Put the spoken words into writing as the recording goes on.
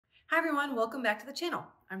Hi everyone, welcome back to the channel.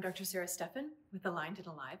 I'm Dr. Sarah Steffen with Aligned and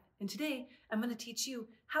Alive, and today I'm going to teach you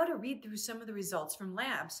how to read through some of the results from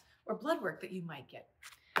labs or blood work that you might get.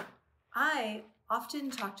 I often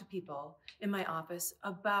talk to people in my office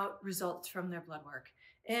about results from their blood work,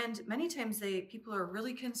 and many times people are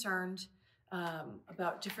really concerned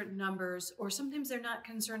about different numbers, or sometimes they're not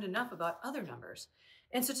concerned enough about other numbers.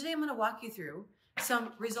 And so today I'm going to walk you through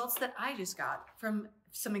some results that I just got from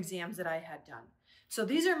some exams that I had done. So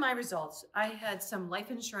these are my results. I had some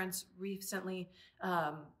life insurance recently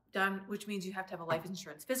done, which means you have to have a life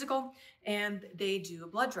insurance physical, and they do a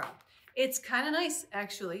blood draw. It's kind of nice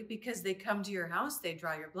actually, because they come to your house, they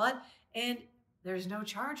draw your blood, and there's no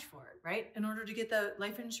charge for it, right? In order to get the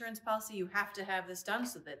life insurance policy, you have to have this done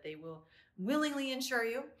so that they will willingly insure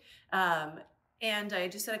you. And I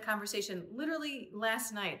just had a conversation literally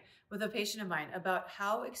last night with a patient of mine about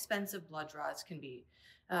how expensive blood draws can be.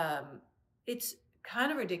 It's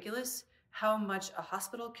kind of ridiculous how much a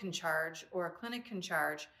hospital can charge or a clinic can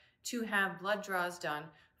charge to have blood draws done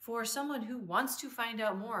for someone who wants to find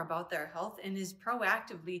out more about their health and is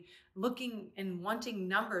proactively looking and wanting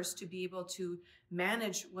numbers to be able to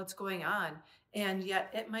manage what's going on. And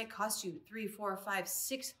yet it might cost you $300, $400,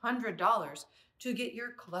 $500, $600 to get your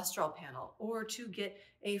cholesterol panel or to get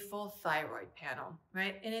a full thyroid panel,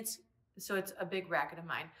 right? And it's a big racket of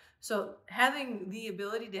mine. So having the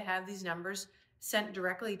ability to have these numbers sent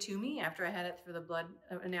directly to me after I had it for the blood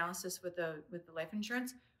analysis with the life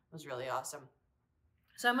insurance was really awesome.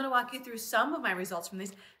 So I'm going to walk you through some of my results from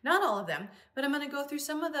these, not all of them, but I'm going to go through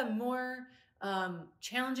some of the more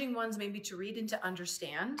challenging ones maybe to read and to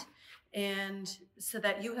understand, and so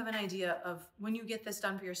that you have an idea of when you get this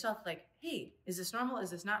done for yourself, like, hey, is this normal? Is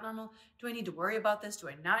this not normal? Do I need to worry about this? Do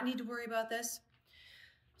I not need to worry about this?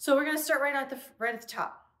 So we're going to start right at the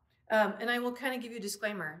top. And I will kind of give you a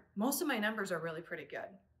disclaimer. Most of my numbers are really pretty good,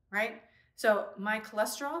 right? So my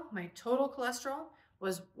cholesterol, my total cholesterol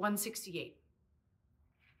was 168.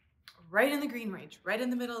 Right in the green range, right in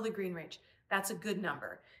the middle of the green range. That's a good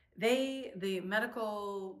number. The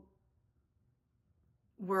medical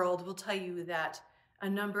world will tell you that a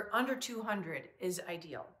number under 200 is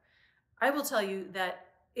ideal. I will tell you that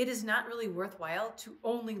it is not really worthwhile to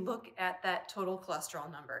only look at that total cholesterol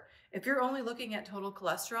number. If you're only looking at total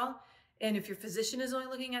cholesterol, and if your physician is only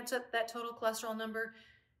looking at that total cholesterol number,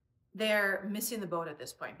 they're missing the boat at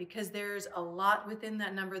this point, because there's a lot within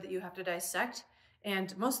that number that you have to dissect.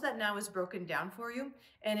 And most of that now is broken down for you.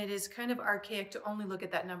 And it is kind of archaic to only look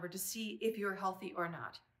at that number to see if you're healthy or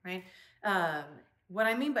not, right? What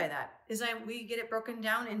I mean by that is we get it broken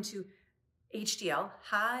down into HDL,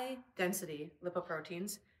 high density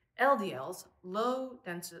lipoproteins, LDLs, low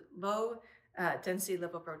density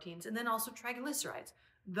lipoproteins, and then also triglycerides.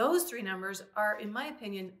 Those three numbers are, in my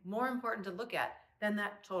opinion, more important to look at than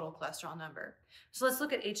that total cholesterol number. So let's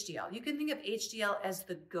look at HDL. You can think of HDL as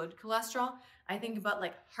the good cholesterol. I think about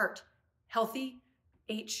like heart, healthy,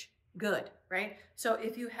 H, good, right? So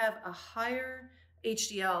if you have a higher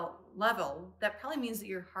HDL level, that probably means that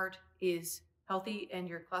your heart is healthy and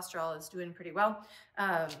your cholesterol is doing pretty well.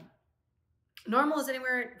 Normal is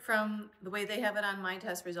anywhere from, the way they have it on my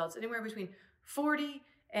test results, anywhere between 40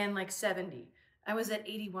 and like 70. I was at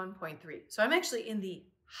 81.3. So I'm actually in the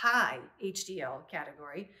high HDL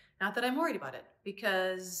category. Not that I'm worried about it,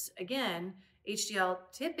 because again, HDL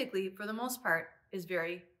typically, for the most part, is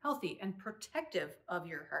very healthy and protective of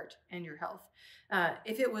your heart and your health.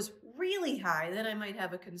 If it was really high, then I might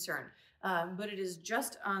have a concern. But it is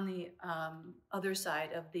just on the other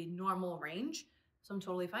side of the normal range, so I'm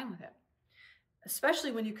totally fine with it.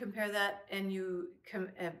 Especially when you compare that and you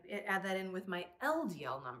add that in with my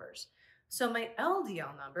LDL numbers. So my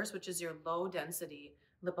LDL numbers, which is your low density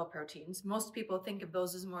lipoproteins, most people think of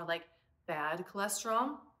those as more like bad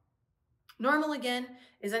cholesterol. Normal, again,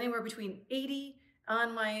 is anywhere between 80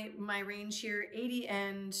 on my range here, 80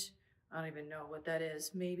 and I don't even know what that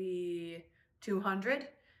is, maybe 200.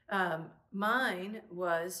 Mine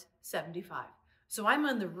was 75. So I'm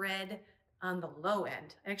on the red on the low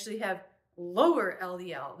end. I actually have lower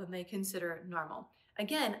LDL than they consider normal.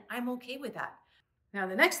 Again, I'm okay with that. Now,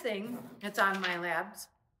 the next thing that's on my labs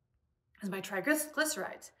is my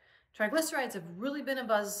triglycerides. Triglycerides have really been a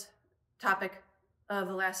buzz topic of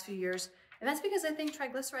the last few years. And that's because I think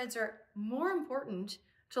triglycerides are more important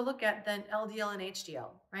to look at than LDL and HDL,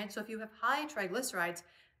 right? So if you have high triglycerides,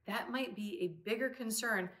 that might be a bigger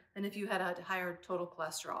concern than if you had a higher total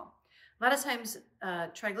cholesterol. A lot of times,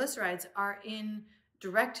 triglycerides are in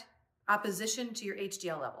direct opposition to your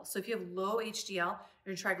HDL level. So if you have low HDL,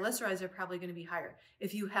 your triglycerides are probably going to be higher.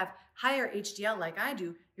 If you have higher HDL like I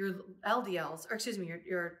do, your LDLs, or excuse me,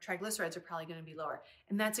 your triglycerides are probably going to be lower.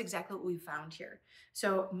 And that's exactly what we found here.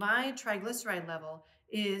 So my triglyceride level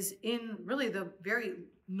is in really the very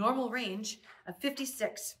normal range of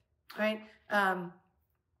 56, right?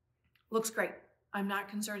 Looks great. I'm not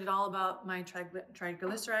concerned at all about my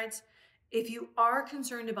triglycerides. If you are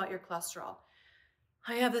concerned about your cholesterol,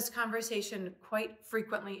 I have this conversation quite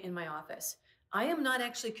frequently in my office. I am not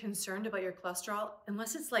actually concerned about your cholesterol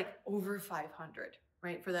unless it's like over 500,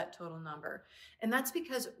 right, for that total number. And that's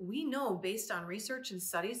because we know, based on research and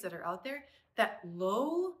studies that are out there, that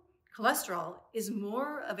low cholesterol is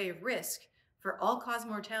more of a risk for all-cause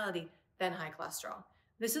mortality than high cholesterol.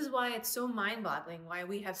 This is why it's so mind-boggling why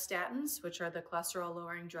we have statins, which are the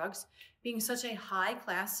cholesterol-lowering drugs, being such a high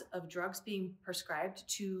class of drugs being prescribed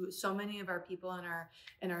to so many of our people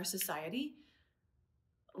in our society.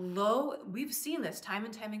 We've seen this time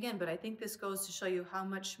and time again, but I think this goes to show you how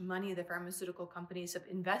much money the pharmaceutical companies have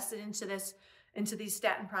invested into these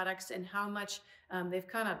statin products, and how much they've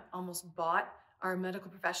kind of almost bought our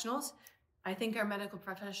medical professionals. I think our medical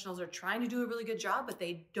professionals are trying to do a really good job, but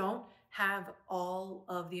they don't have all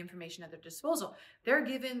of the information at their disposal. They're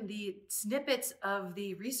given the snippets of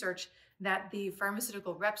the research that the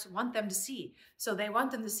pharmaceutical reps want them to see. So they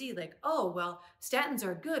want them to see like, oh, well, statins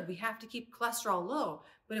are good. We have to keep cholesterol low.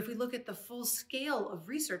 But if we look at the full scale of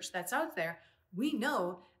research that's out there, we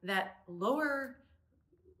know that lower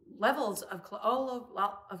levels of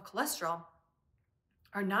cholesterol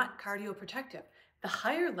are not cardioprotective. The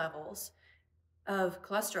higher levels of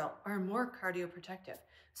cholesterol are more cardioprotective.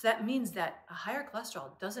 So that means that a higher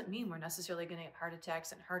cholesterol doesn't mean we're necessarily going to have heart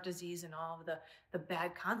attacks and heart disease and all of the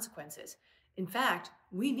bad consequences. In fact,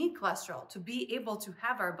 we need cholesterol to be able to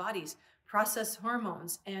have our bodies process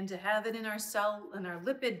hormones and to have it in our cell and our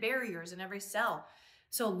lipid barriers in every cell.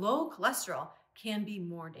 So low cholesterol can be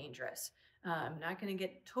more dangerous. I'm not going to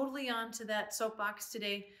get totally onto that soapbox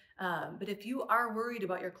today, but if you are worried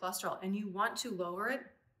about your cholesterol and you want to lower it,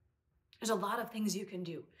 there's a lot of things you can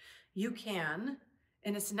do. You can,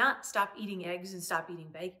 and it's not stop eating eggs and stop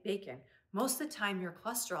eating bacon. Most of the time, your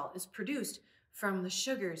cholesterol is produced from the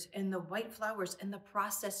sugars and the white flours and the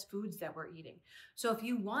processed foods that we're eating. So if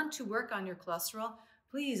you want to work on your cholesterol,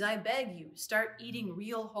 please, I beg you, start eating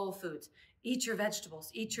real whole foods. Eat your vegetables,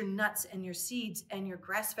 eat your nuts and your seeds and your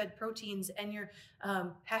grass-fed proteins and your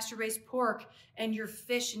pasture-raised pork and your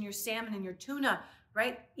fish and your salmon and your tuna,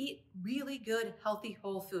 right? Eat really good, healthy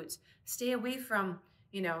whole foods. Stay away from,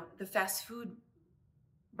 the fast food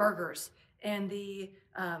burgers and the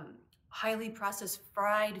highly processed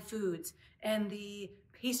fried foods and the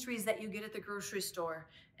pastries that you get at the grocery store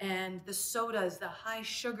and the sodas, the high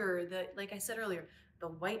sugar, like I said earlier, the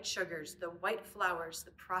white sugars, the white flours,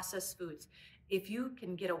 the processed foods. If you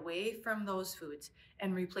can get away from those foods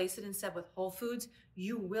and replace it instead with whole foods,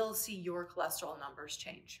 you will see your cholesterol numbers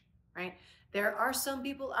change, right? There are some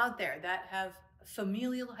people out there that have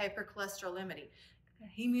familial hypercholesterolemia.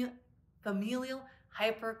 Familial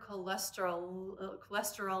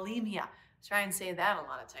hypercholesterolemia. Try and say that a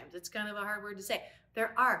lot of times. It's kind of a hard word to say.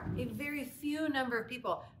 There are a very few number of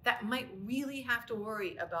people that might really have to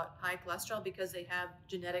worry about high cholesterol because they have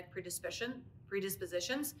genetic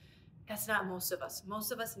predispositions. That's not most of us.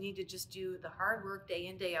 Most of us need to just do the hard work day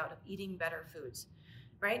in, day out of eating better foods,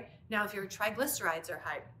 right? Now, if your triglycerides are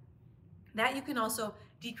high, that you can also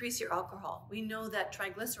decrease your alcohol. We know that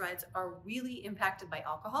triglycerides are really impacted by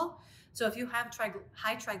alcohol. So if you have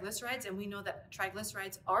high triglycerides, and we know that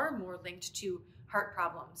triglycerides are more linked to heart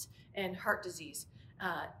problems and heart disease,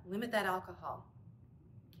 limit that alcohol,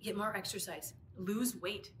 get more exercise, lose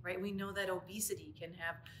weight, right? We know that obesity can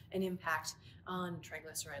have an impact on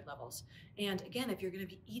triglyceride levels. And again, if you're going to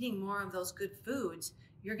be eating more of those good foods,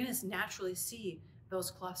 you're going to naturally see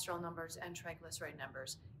those cholesterol numbers and triglyceride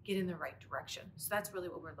numbers get in the right direction. So that's really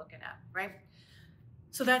what we're looking at, right?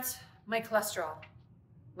 So that's my cholesterol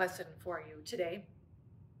lesson for you today.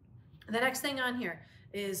 And the next thing on here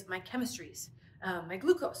is my chemistries, my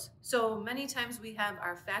glucose. So many times we have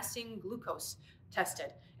our fasting glucose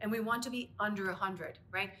tested and we want to be under 100,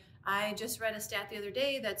 right? I just read a stat the other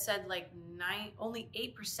day that said only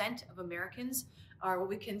 8% of Americans are what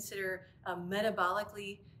we consider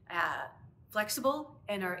metabolically flexible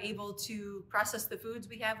and are able to process the foods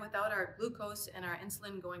we have without our glucose and our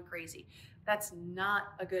insulin going crazy. That's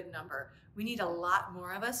not a good number. We need a lot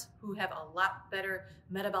more of us who have a lot better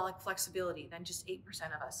metabolic flexibility than just 8%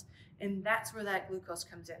 of us. And that's where that glucose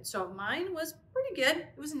comes in. So mine was pretty good.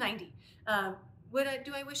 It was 90.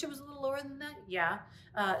 Do I wish it was a little lower than that? Yeah.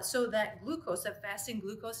 So that glucose, that fasting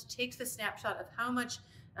glucose, takes the snapshot of how much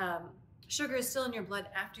sugar is still in your blood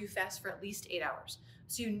after you fast for at least 8 hours.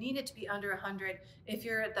 So you need it to be under 100. If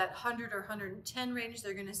you're at that 100 or 110 range,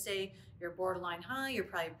 they're going to say you're borderline high. You're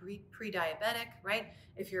probably pre-diabetic, right?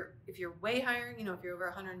 If you're way higher, you know, if you're over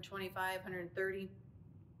 125, 130,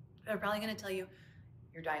 they're probably going to tell you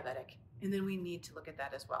you're diabetic. And then we need to look at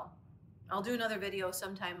that as well. I'll do another video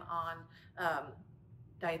sometime on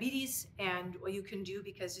diabetes and what you can do,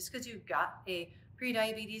 because just because you've got a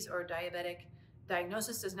pre-diabetes or diabetic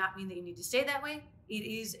diagnosis does not mean that you need to stay that way. It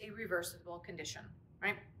is a reversible condition,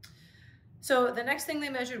 right? So the next thing they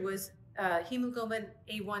measured was hemoglobin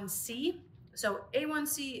A1C. So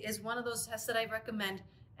A1C is one of those tests that I recommend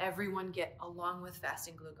everyone get along with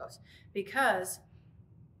fasting glucose, because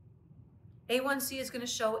A1C is going to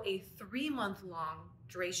show a 3-month-long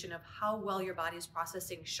duration of how well your body is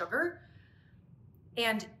processing sugar.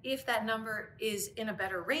 And if that number is in a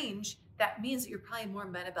better range, that means that you're probably more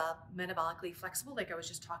metabolically flexible, like I was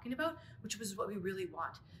just talking about, which was what we really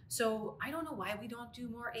want. So I don't know why we don't do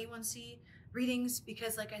more A1C readings,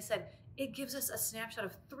 because like I said, it gives us a snapshot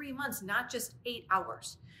of 3 months, not just 8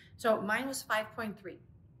 hours. So mine was 5.3.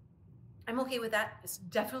 I'm okay with that. It's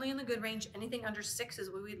definitely in the good range. Anything under 6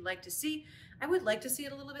 is what we'd like to see. I would like to see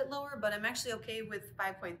it a little bit lower, but I'm actually okay with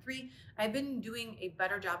 5.3. I've been doing a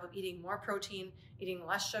better job of eating more protein, eating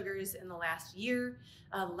less sugars in the last year.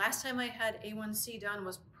 Last time I had A1C done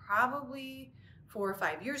was probably 4 or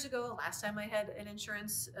 5 years ago. Last time I had an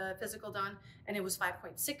insurance physical done, and it was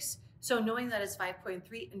 5.6. So knowing that it's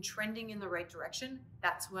 5.3 and trending in the right direction,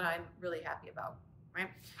 that's what I'm really happy about, right?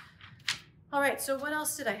 All right, so what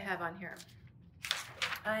else did I have on here?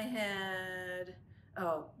 I had,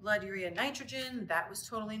 blood urea nitrogen. That was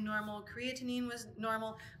totally normal. Creatinine was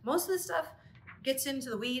normal. Most of the stuff gets into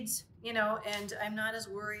the weeds, you know, and I'm not as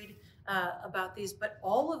worried about these, but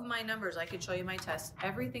all of my numbers, I could show you my tests.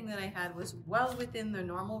 Everything that I had was well within the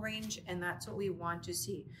normal range, and that's what we want to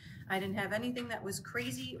see. I didn't have anything that was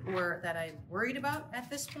crazy or that I'm worried about at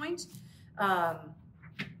this point. So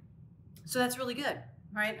that's really good,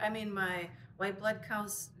 right? I mean, my white blood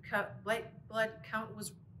count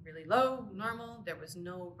was really low, normal. There was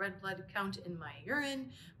no red blood count in my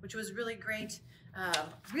urine, which was really great.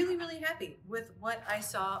 Really, really happy with what I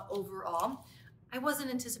saw overall. I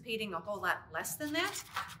wasn't anticipating a whole lot less than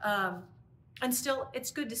that. And still,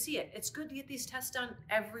 it's good to see it. It's good to get these tests done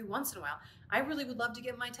every once in a while. I really would love to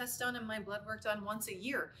get my tests done and my blood work done once a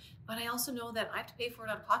year, but I also know that I have to pay for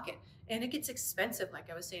it out of pocket, and it gets expensive,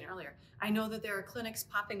 like I was saying earlier. I know that there are clinics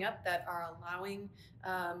popping up that are allowing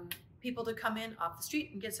people to come in off the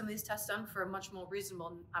street and get some of these tests done for a much more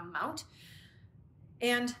reasonable amount,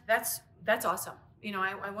 and that's awesome. You know,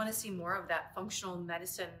 I want to see more of that functional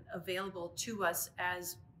medicine available to us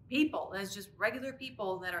as people, as just regular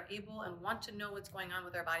people that are able and want to know what's going on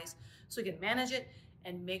with our bodies, so we can manage it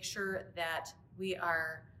and make sure that we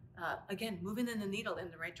are, again, moving the needle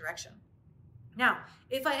in the right direction. Now,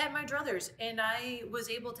 if I had my druthers and I was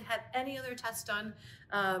able to have any other test done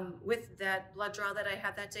with that blood draw that I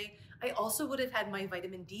had that day, I also would have had my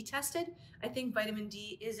vitamin D tested. I think vitamin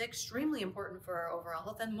D is extremely important for our overall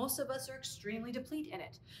health, and most of us are extremely depleted in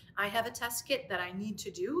it. I have a test kit that I need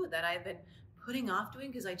to do that I've been putting off doing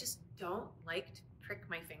because I just don't like to prick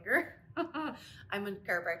my finger. I'm a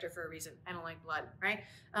chiropractor for a reason. I don't like blood, right?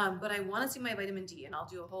 But I want to see my vitamin D, and I'll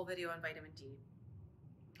do a whole video on vitamin D.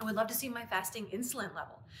 I would love to see my fasting insulin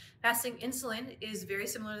level. Fasting insulin is very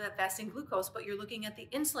similar to that fasting glucose, but you're looking at the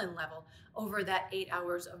insulin level over that 8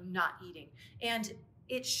 hours of not eating. And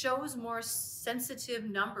it shows more sensitive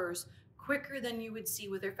numbers quicker than you would see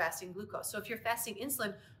with your fasting glucose. So if your fasting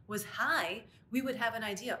insulin was high, we would have an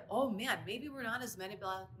idea, oh man, maybe we're not as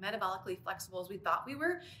metabolically flexible as we thought we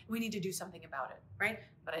were. We need to do something about it, right?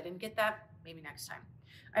 But I didn't get that, maybe next time.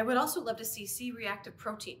 I would also love to see C-Reactive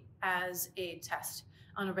Protein as a test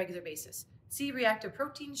on a regular basis. C-Reactive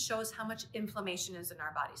Protein shows how much inflammation is in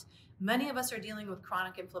our bodies. Many of us are dealing with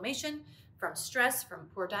chronic inflammation from stress, from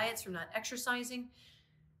poor diets, from not exercising.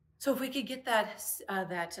 So if we could get that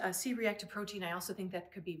C-Reactive Protein, I also think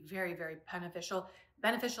that could be very, very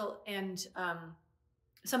beneficial and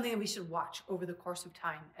something that we should watch over the course of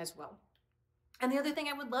time as well. And the other thing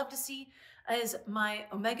I would love to see is my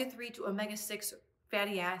omega-3 to omega-6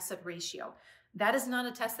 fatty acid ratio. That is not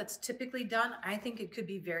a test that's typically done. I think it could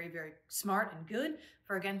be very, very smart and good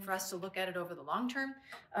for us to look at it over the long term.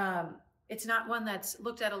 It's not one that's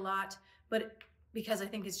looked at a lot, but because I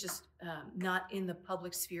think it's just not in the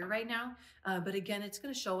public sphere right now. But again, it's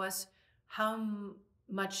going to show us how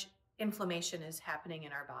much inflammation is happening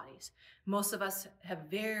in our bodies. Most of us have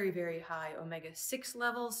very, very high omega-6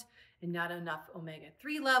 levels and not enough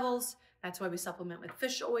omega-3 levels. That's why we supplement with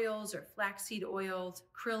fish oils or flaxseed oils,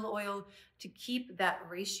 krill oil, to keep that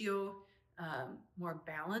ratio more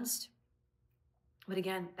balanced. But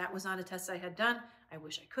again, that was not a test I had done. I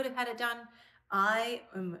wish I could have had it done. I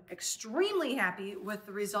am extremely happy with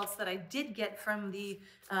the results that I did get from the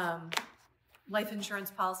life insurance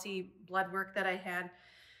policy blood work that I had.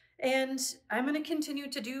 And I'm going to continue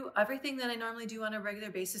to do everything that I normally do on a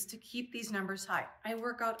regular basis to keep these numbers high. I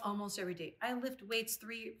work out almost every day. I lift weights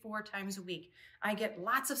 3-4 times a week. I get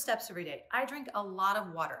lots of steps every day. I drink a lot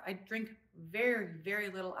of water. I drink very, very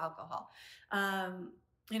little alcohol.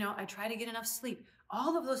 I try to get enough sleep.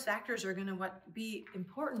 All of those factors are going to be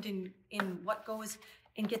important in what goes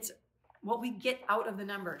and gets what we get out of the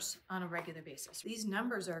numbers on a regular basis. These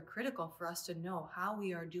numbers are critical for us to know how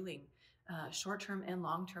we are doing short-term and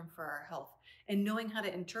long-term for our health, and knowing how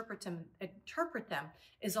to interpret them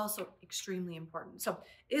is also extremely important. So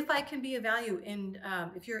if I can be of value in,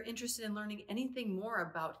 if you're interested in learning anything more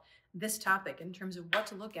about this topic in terms of what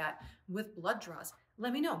to look at with blood draws,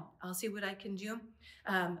 let me know. I'll see what I can do.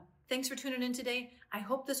 Thanks for tuning in today. I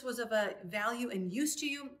hope this was of a value and use to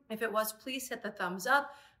you. If it was, please hit the thumbs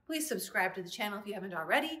up. Please subscribe to the channel if you haven't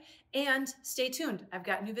already, and stay tuned. I've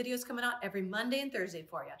got new videos coming out every Monday and Thursday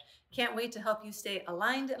for you. Can't wait to help you stay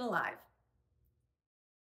aligned and alive.